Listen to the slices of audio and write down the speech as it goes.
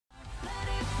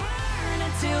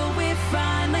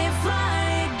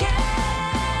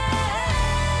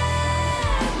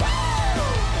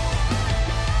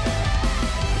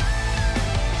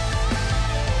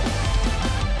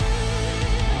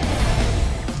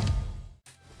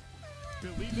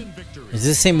Is this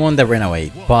the same one that ran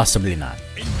away? Possibly not.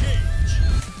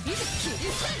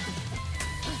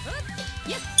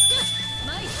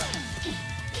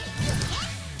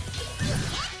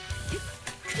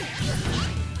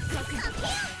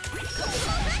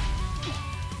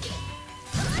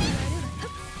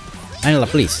 Angela,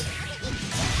 please.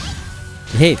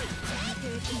 Hey.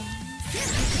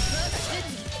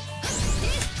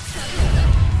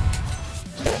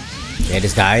 Okay,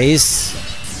 this guy is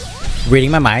reading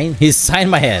my mind. He's inside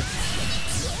my head.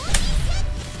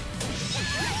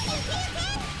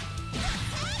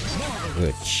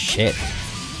 Good shit.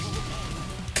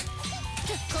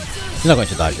 He's not going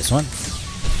to dodge this one.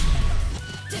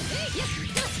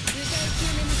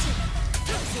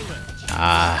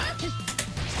 Ah.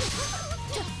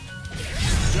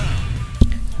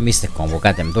 Missed the combo.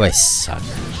 Goddamn, do I suck?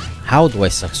 How do I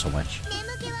suck so much?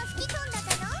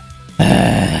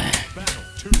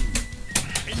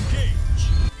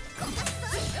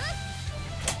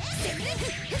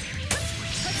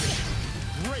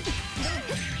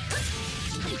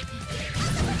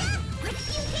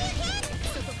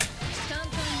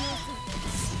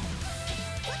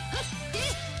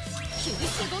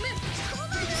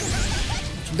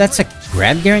 That's a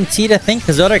grab guaranteed, I think,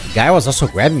 because the other guy was also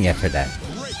grabbing me after that.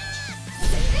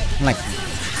 I'm like,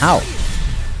 how?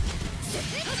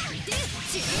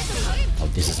 Oh,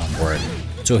 this is on board.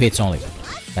 2 hits only.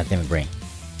 God damn it, brain.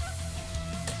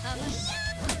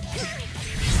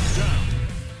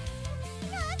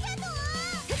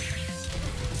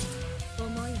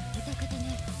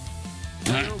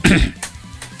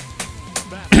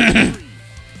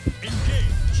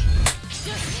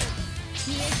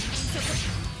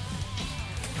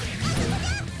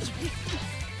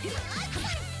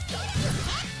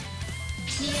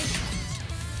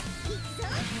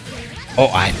 Oh,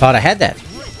 I thought I had that.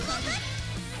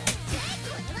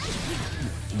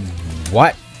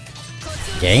 What?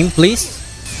 Game, please?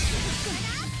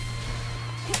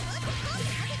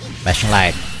 Flashing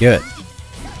light. Good.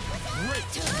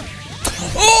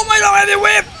 Oh my god, heavy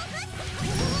whip!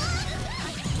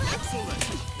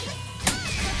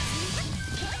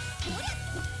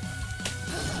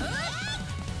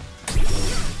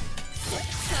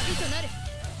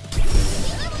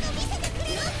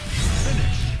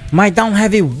 My down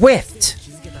heavy whiffed.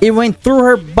 It went through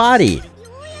her body.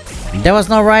 That was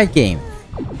not right, game.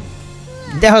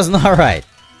 That was not right.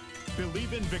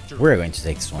 We're going to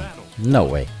take this one. No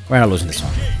way. We're not losing this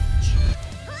one.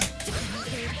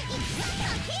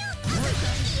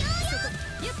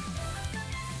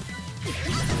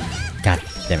 God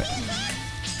damn it.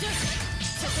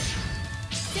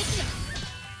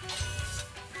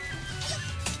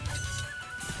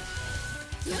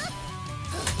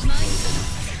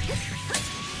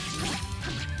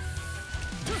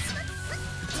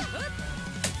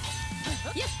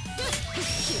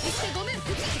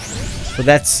 So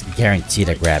that's guaranteed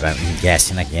a grab, I'm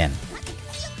guessing again.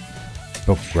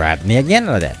 But grab me again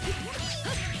or that?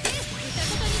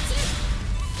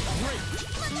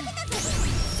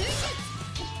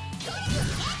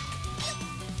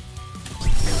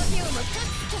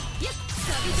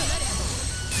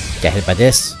 Get hit by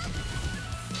this.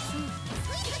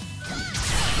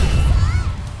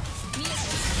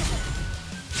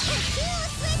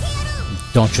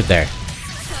 Don't you dare.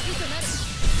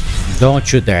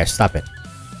 Don't you dare. Stop it.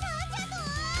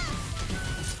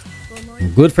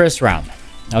 Good first round.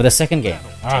 Now the second game.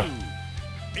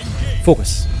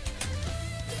 Focus.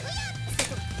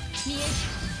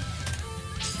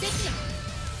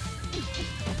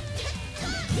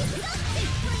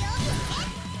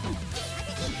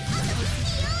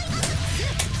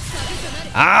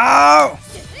 Ow!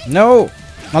 No!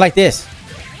 Not like this.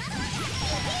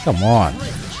 Come on.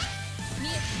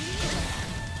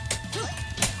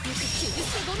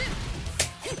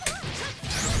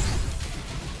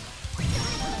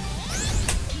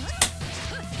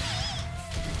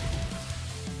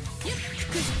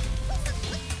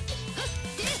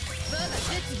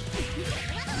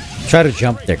 Try to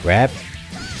jump their grab.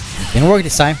 Didn't work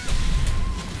this time.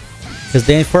 Because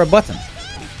they aimed for a button.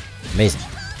 Amazing.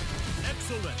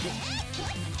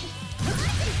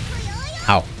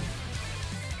 Ow.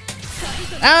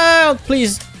 Ow!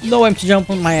 Please, no empty jump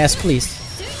on my ass, please.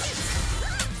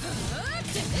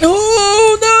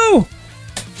 Oh no!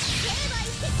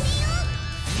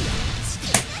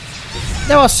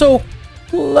 That was so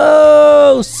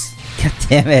close! God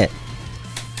damn it.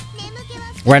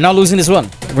 We're not losing this one.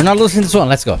 We're not losing this one.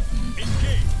 Let's go.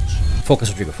 Focus,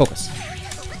 Rodrigo. Focus.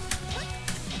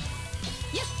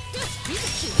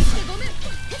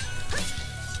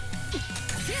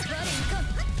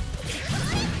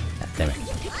 God damn it.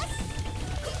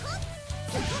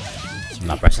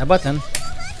 not pressing a button.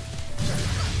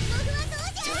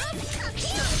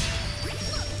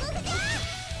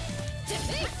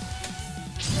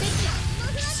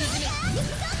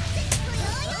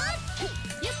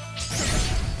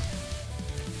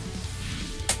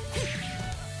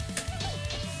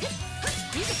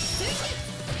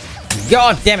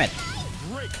 God damn it!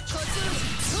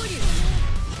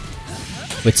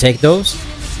 We take those.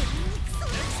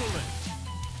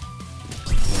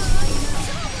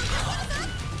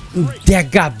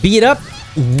 That got beat up?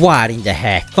 What in the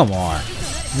heck? Come on.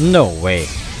 No way.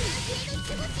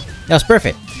 That was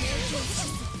perfect.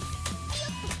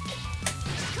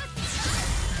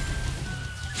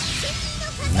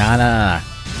 Nah.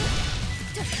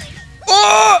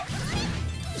 Oh!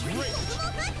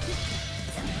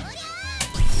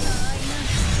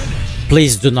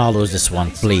 Please do not lose this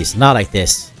one, please. Not like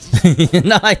this.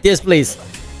 Not like this, please.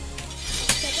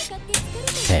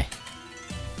 Okay.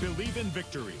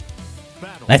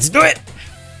 Let's do it!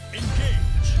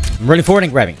 I'm running forward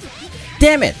and grabbing.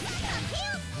 Damn it!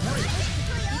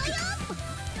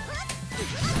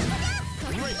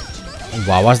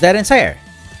 What was that inside?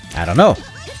 I don't know.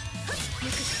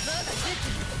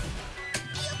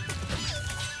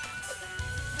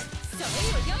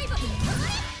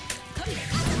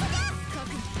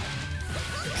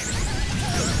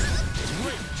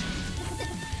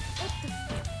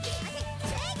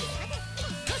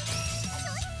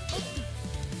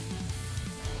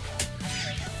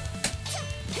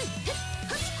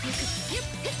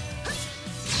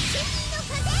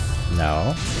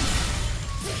 No.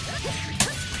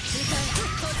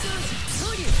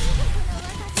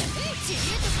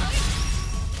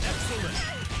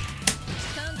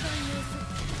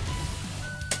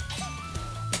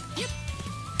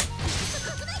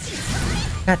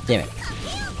 God damn it.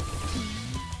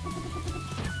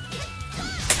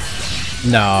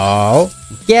 No.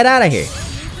 Get out of here.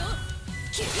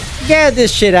 Get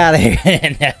this shit out of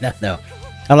here. No.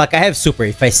 I'm like, I have super.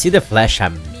 If I see the flash,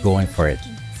 I'm going for it.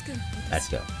 Let's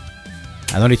go.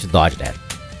 I don't need to dodge that.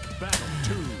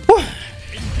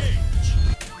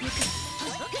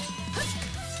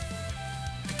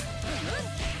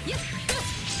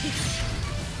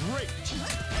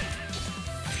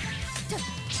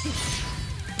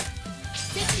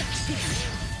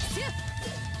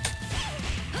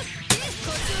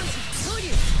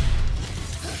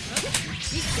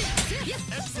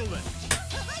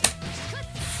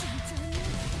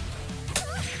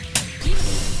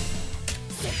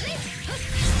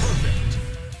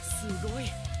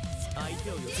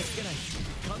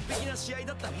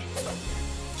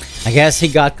 I guess he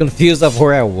got confused of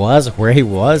where he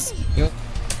was.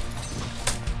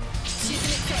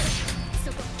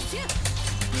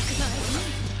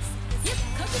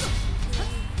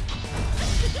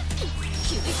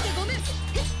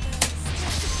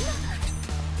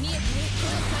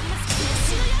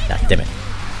 God damn it.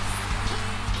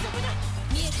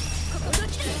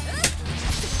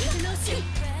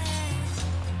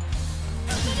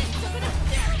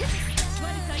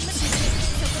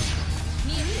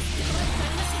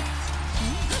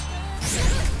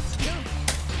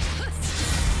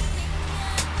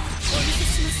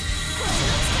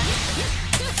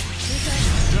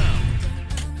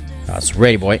 That's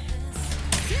ready, boy.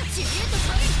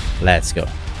 Let's go.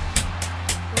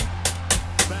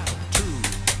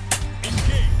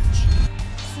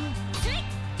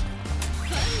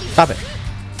 Stop it.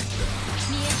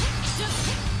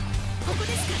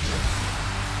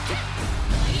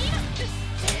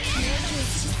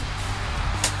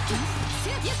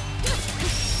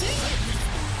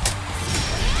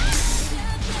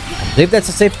 I believe that's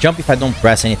a safe jump if I don't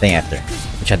press anything after,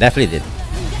 which I definitely did.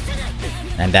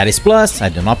 And that is plus. I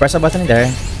do not press a button in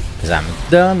there because I'm a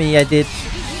dummy. I did.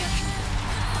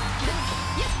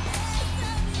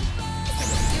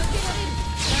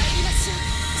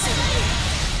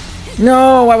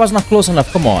 No, I was not close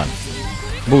enough. Come on.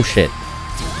 Bullshit.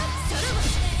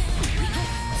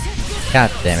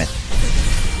 God damn it.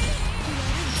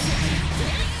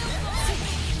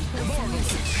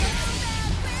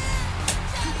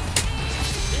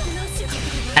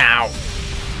 Ow.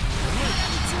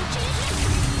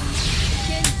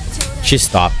 She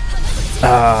stopped.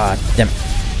 Ah, damn it.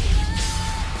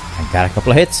 I got a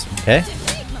couple of hits. Okay.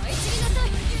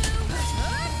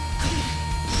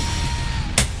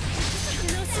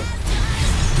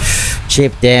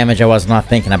 Cheap damage. I was not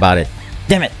thinking about it.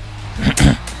 Damn it.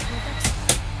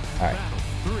 Alright.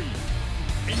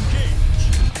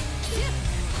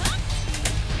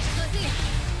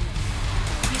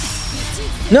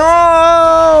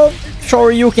 No!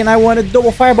 Shoryuken, I wanted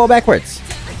double fireball backwards.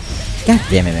 God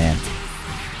damn it, man.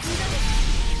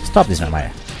 Stop this,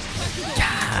 Narmaya.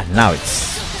 God, now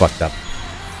it's fucked up.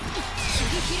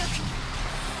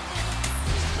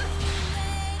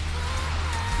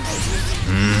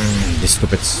 This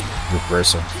stupid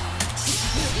reversal.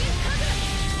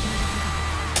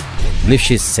 I believe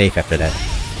she's safe after that.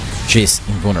 She's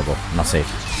invulnerable, not safe.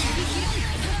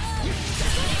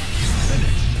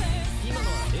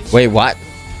 Wait, what?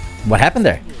 What happened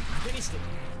there?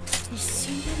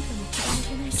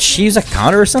 Did she use a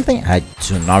counter or something? I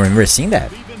do not remember seeing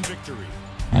that.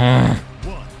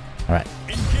 Alright.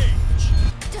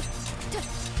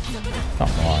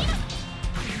 Come on.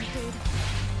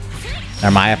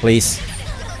 Narmaya, please.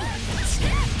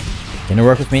 Can you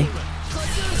work with me?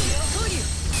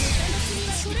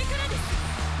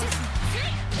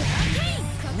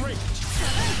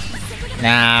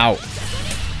 Now.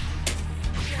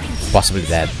 Possibly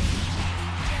dead.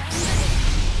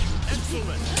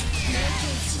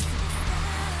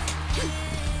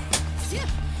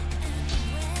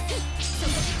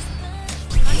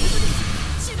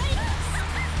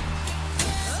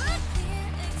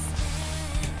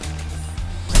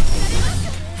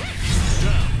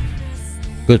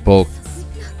 Good poke.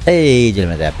 Hey,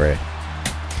 gentleman dapper.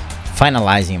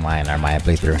 Finalizing my Narmaya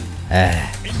playthrough.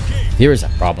 Here is a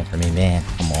problem for me, man.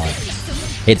 Come on.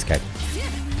 Hate this guy.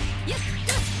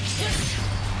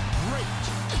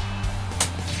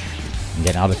 I'm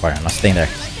getting out of the corner. I'm not staying there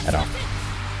at all.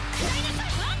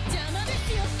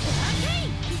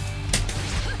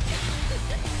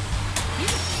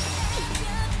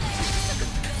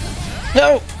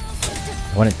 No!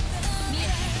 I wanted...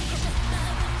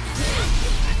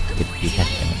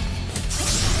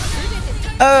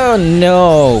 Oh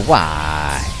no!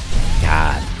 Why?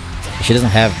 God. She doesn't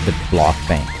have the block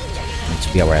thing. I need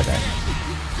to be aware of that.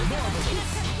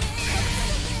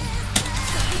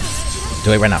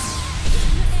 Do it right now.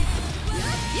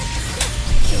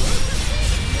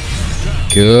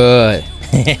 Good.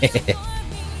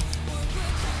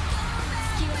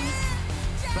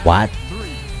 What?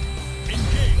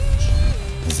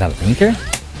 Is that a linker?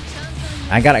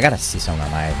 I gotta see some of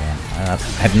my man. I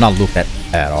have not looked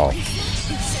at all.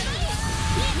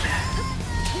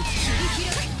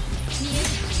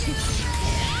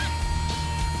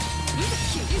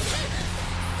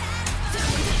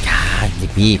 God,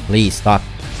 DP, please stop.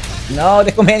 No,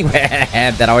 the command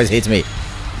grab that always hits me.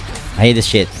 I hate this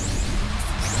shit.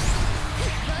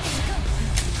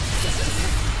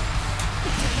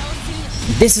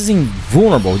 This is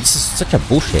invulnerable. This is such a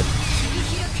bullshit.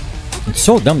 It's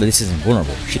so dumb that this is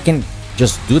invulnerable. She can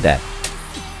just do that.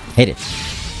 Hate it.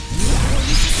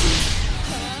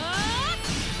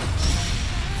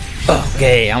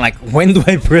 Okay, I'm like, when do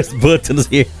I press buttons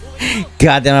here?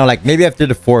 God damn, I'm like, maybe after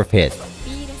the 4th hit.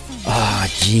 Ah, oh,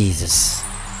 Jesus.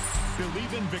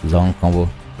 Long combo.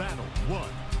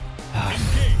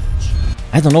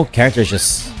 I don't know, characters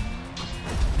just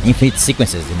infinite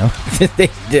sequences, you know?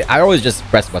 I always just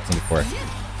press buttons before.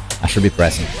 I should be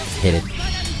pressing. Hit it.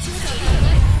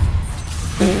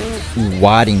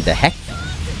 What in the heck?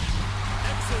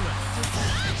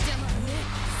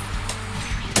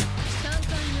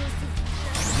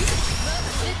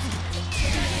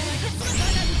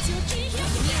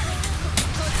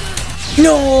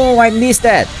 No, I missed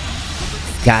that.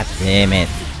 God damn it.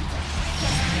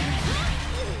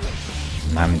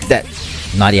 I'm dead.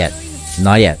 Not yet.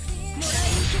 Not yet.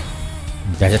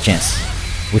 There's a chance.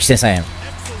 Which chance I am?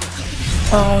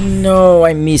 Oh no,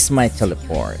 I missed my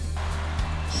teleport.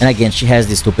 And again, she has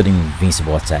this stupid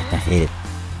invincible attack. I hate it.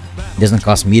 It doesn't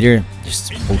cost meter,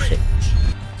 just bullshit.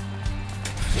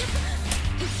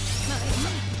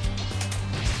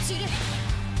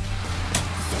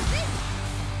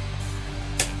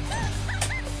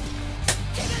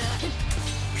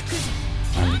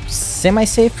 I'm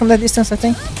semi-safe from that distance, I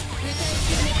think.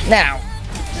 Now!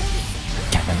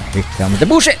 God, here comes the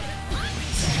bullshit!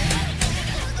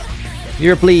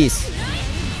 Here, please.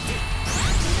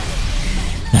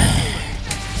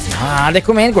 Ah, the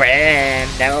command grab!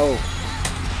 No!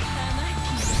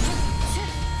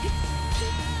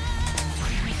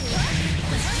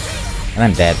 And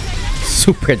I'm dead.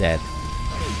 Super dead.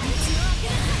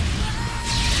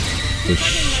 Is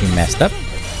she messed up?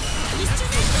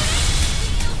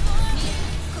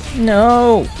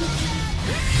 No!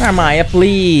 Narmaya,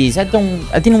 please! I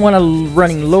didn't want to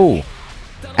running low.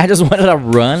 I just wanted to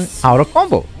run out of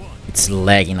combo. It's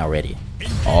lagging already.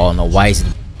 Oh no, why is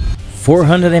it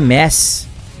 400 ms?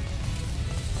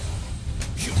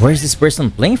 Where is this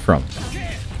person playing from?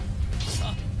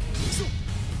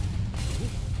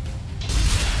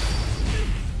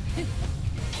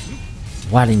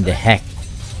 What in the heck?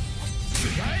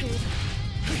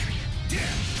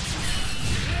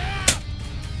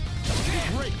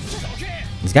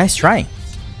 This guy's trying.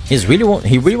 He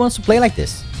really wants to play like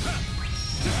this.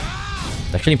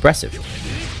 It's actually impressive.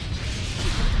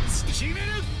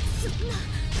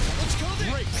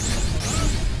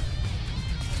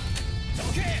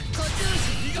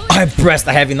 I pressed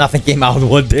the heavy, nothing came out.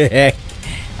 What the heck?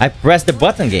 I pressed the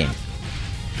button game.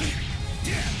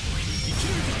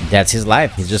 That's his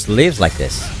life. He just lives like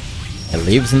this. He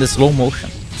lives in the slow motion.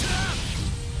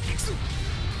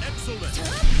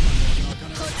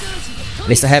 At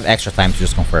least I have extra time to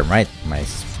just confirm, right? My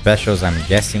specials, I'm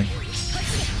guessing.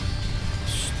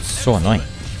 So annoying.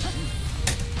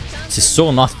 This is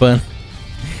so not fun.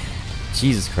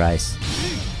 Jesus Christ.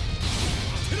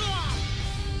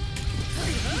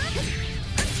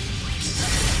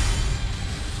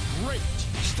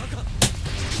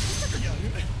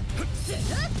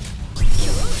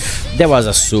 That was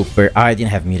a super. Oh, I didn't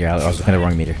have meter. I was looking at the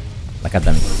wrong meter. Like a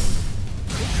dummy.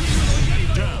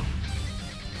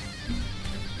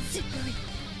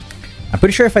 I'm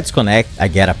pretty sure if I disconnect, I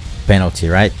get a penalty,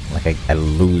 right? Like I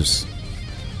lose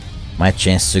my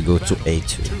chance to go to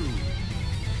A2.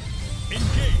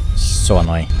 So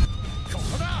annoying.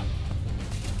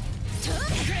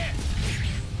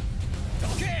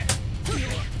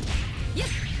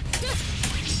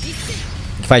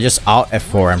 If I just out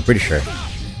F4, I'm pretty sure.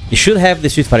 You should have the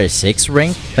Street Fighter 6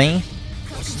 rank thing.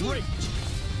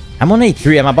 I'm on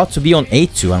A3, I'm about to be on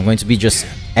A2. I'm going to be just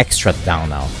extra down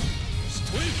now.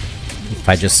 If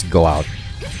I just go out.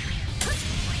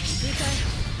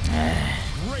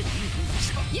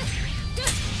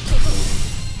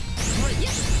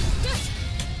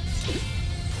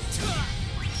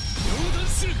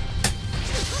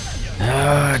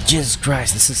 Jesus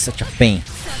Christ, this is such a pain.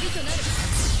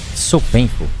 It's so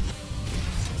painful.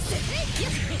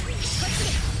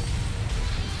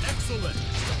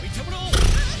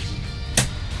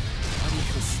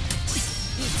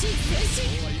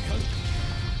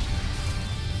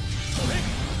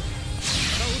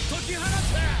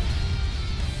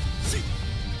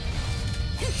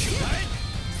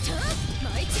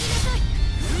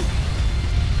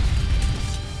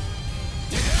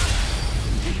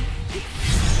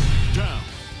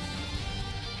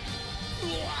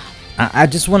 I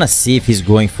just want to see if he's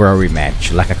going for a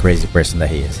rematch, like a crazy person that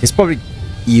he is. He's probably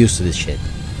used to this shit.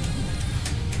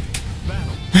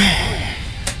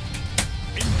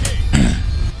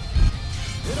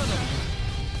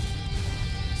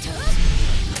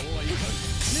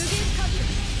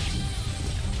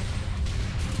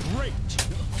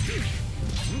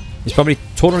 He's probably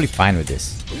totally fine with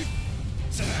this.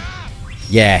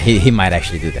 Yeah, he might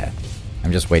actually do that.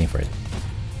 I'm just waiting for it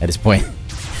at this point.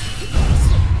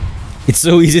 It's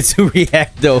so easy to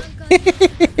react though.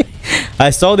 I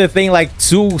saw the thing like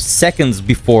 2 seconds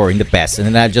before in the past, and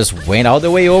then I just went all the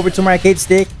way over to my arcade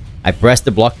stick. I pressed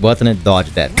the block button and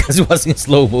dodged that because it was in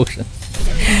slow motion.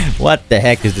 What the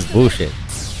heck is this bullshit?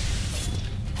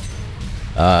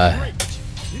 My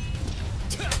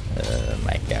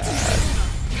god.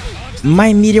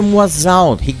 My medium was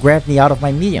out. He grabbed me out of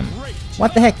my medium.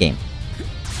 What the heck, game?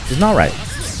 It's not right.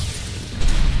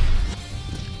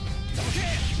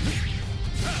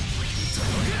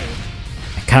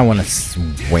 I kind of want to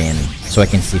win so I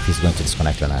can see if he's going to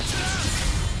disconnect or not.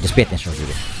 Just pay attention to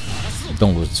it.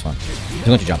 Don't lose this one. He's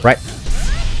going to jump, right?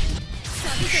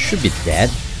 He should be dead.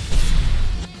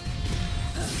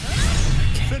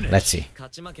 Okay, let's see.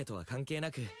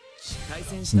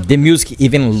 The music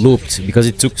even looped because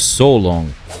it took so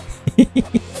long.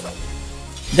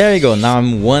 There you go. Now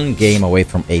I'm 1 game away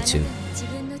from A2.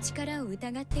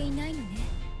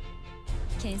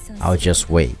 I'll just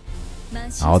wait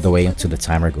all the way until the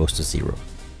timer goes to 0.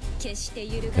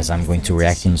 Because I'm going to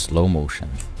react in slow motion.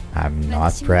 I'm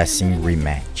not pressing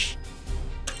rematch.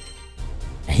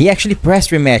 He actually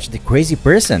pressed rematch, the crazy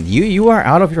person. You are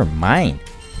out of your mind.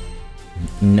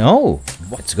 No.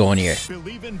 What's going here?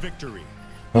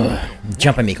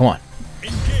 Jump at me, come on.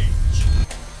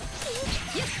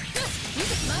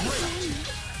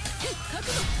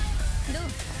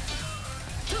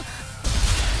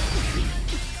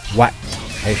 What?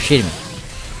 Are you shitting me?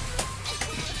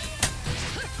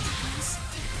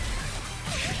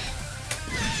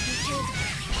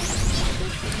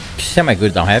 Semi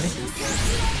good down heavy.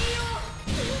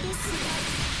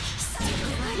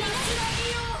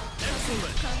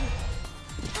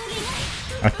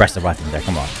 I pressed the button there,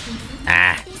 come on.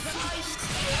 Ah.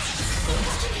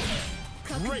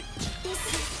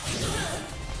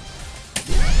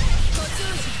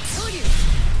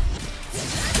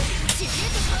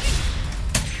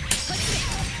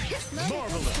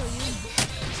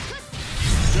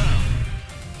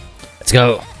 Let's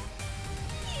go.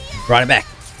 Brought it back.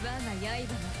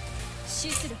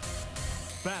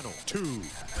 two,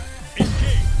 engage.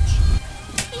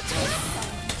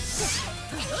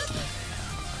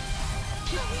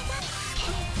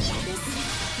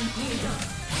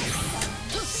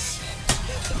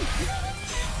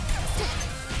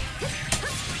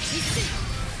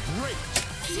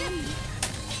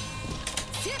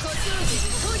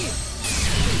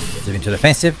 Moving to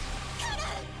defensive.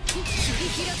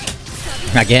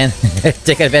 Again,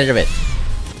 take advantage of it.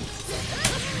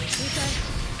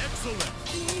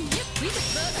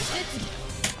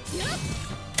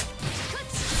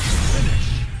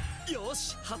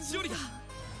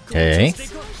 Okay,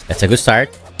 that's a good start.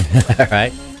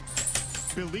 Alright.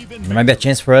 There might be a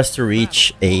chance for us to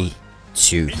reach a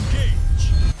 2.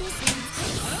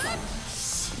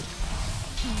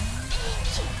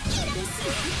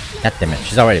 God damn it,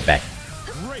 she's already back.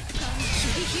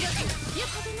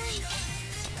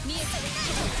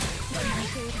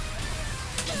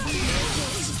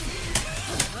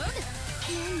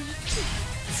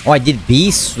 Oh, I did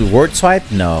B word swipe?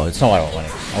 No, it's not what I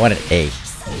wanted. I wanted A.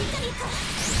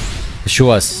 She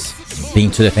was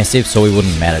being too defensive, so it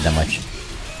wouldn't matter that much.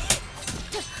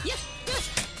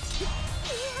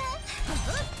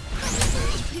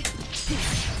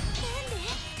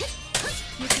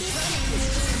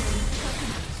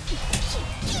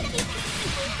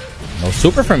 No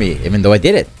super for me, even though I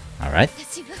did it. Alright.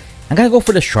 I'm gonna go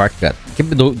for the shortcut.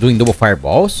 Keep doing double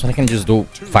fireballs, so I can just do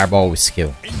fireball with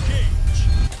skill.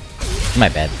 My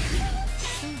bad.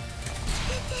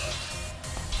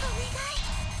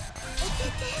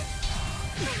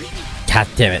 God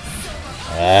damn it.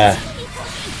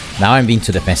 Now I'm being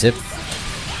too defensive.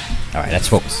 Alright, let's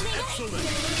focus.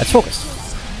 Let's focus.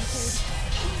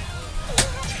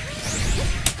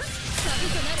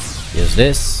 Use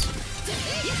this.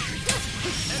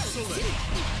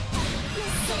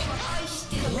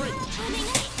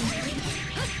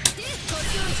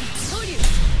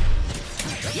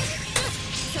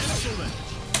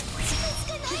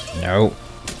 No.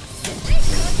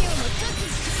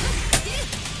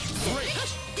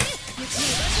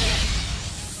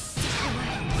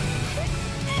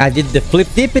 I did the flip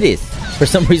dippities. For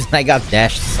some reason I got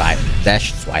dash swipe.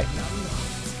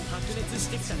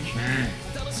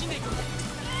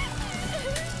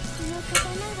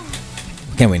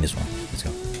 Can't win this one. Let's go.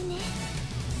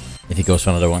 If he goes for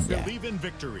another one, yeah.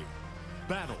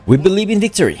 We believe in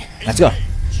victory. Let's go.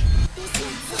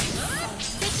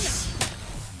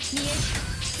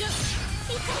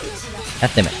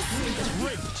 God damn it.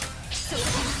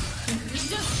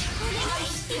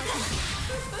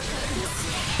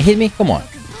 Hit me? Come on.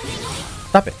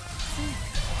 Stop it.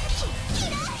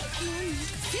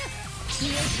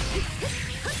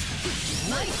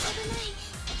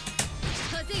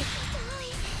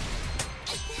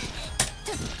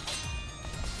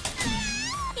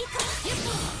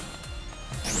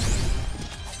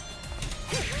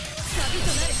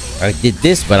 I did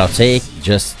this, but I'll take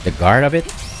just the guard of it.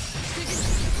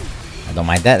 I don't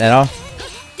mind that at all.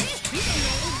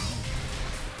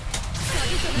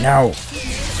 No.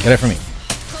 Get it from me.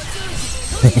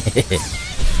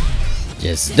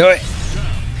 Just do it.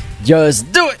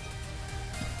 Just do it.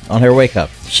 On her wake up.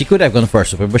 She could have gone for a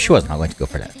super, but she was not going to go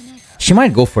for that. She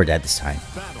might go for that this time.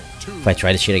 If I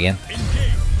try this shit again.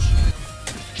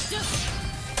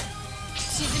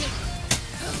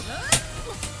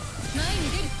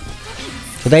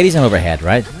 So that is an overhead,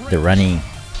 right? The running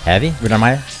heavy with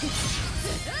Narmaya.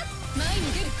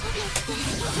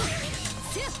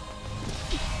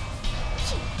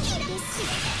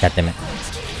 God damn it.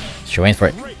 She went for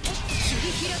it.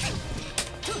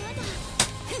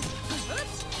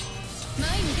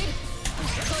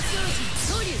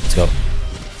 Let's go.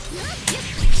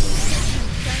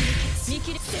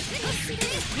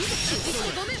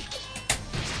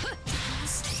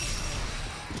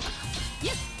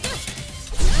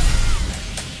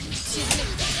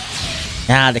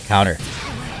 Ah, the counter.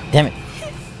 Damn it.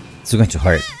 It's going to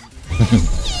hurt.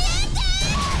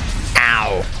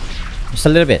 Ow. Just a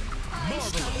little bit.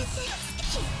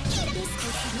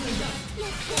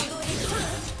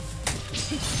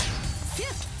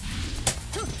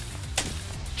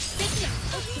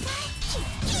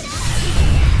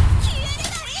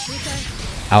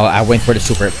 I went for the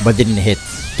super, but didn't hit.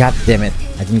 God damn it.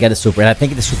 I didn't get a super, and I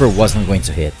think the super wasn't going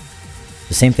to hit.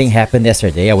 The same thing happened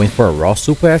yesterday. I went for a raw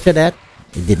super after that.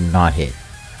 It did not hit.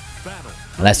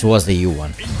 Unless it was the U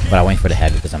one. But I went for the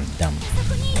heavy because I'm dumb.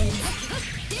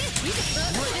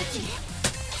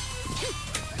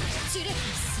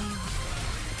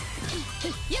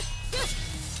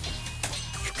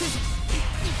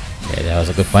 Okay, that was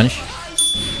a good punch.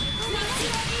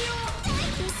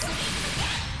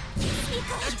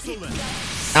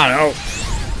 I don't know.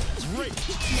 Great.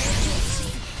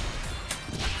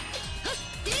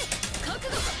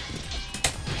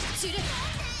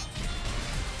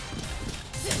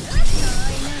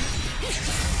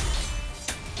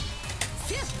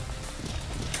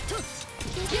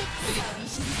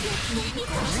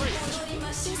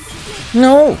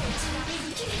 No.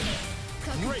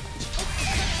 Great.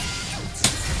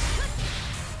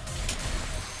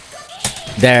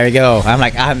 There you go. I'm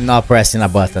like, I'm not pressing a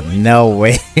button. No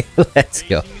way. Let's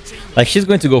go. Like, she's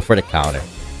going to go for the counter.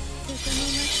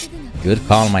 Good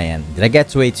call on my end. Did I get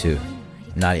to A2?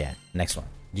 Not yet. Next one.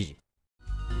 GG.